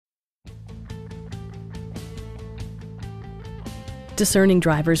discerning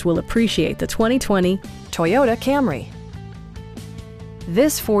drivers will appreciate the 2020 Toyota Camry.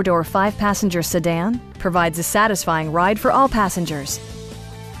 This four-door, five-passenger sedan provides a satisfying ride for all passengers.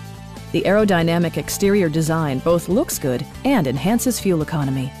 The aerodynamic exterior design both looks good and enhances fuel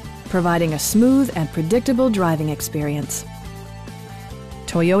economy, providing a smooth and predictable driving experience.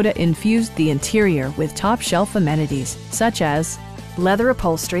 Toyota infused the interior with top-shelf amenities such as Leather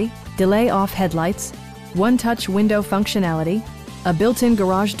upholstery, delay-off headlights, one-touch window functionality, a built-in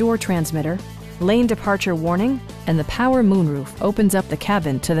garage door transmitter, lane departure warning, and the power moonroof opens up the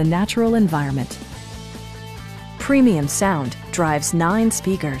cabin to the natural environment, premium sound drives 9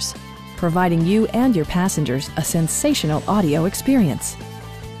 speakers, providing you and your passengers a sensational audio experience.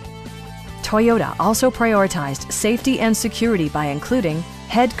 Toyota also prioritized safety and security by including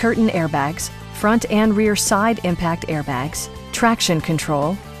head curtain airbags, front and rear side impact airbags, traction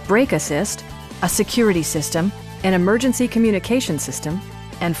control, brake assist, a security system, an emergency communication system,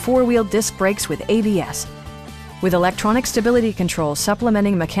 and four-wheel disc brakes with ABS. With electronic stability control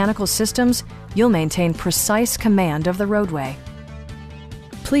supplementing mechanical systems, you'll maintain precise command of the roadway.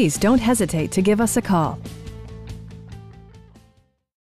 Please don't hesitate to give us a call.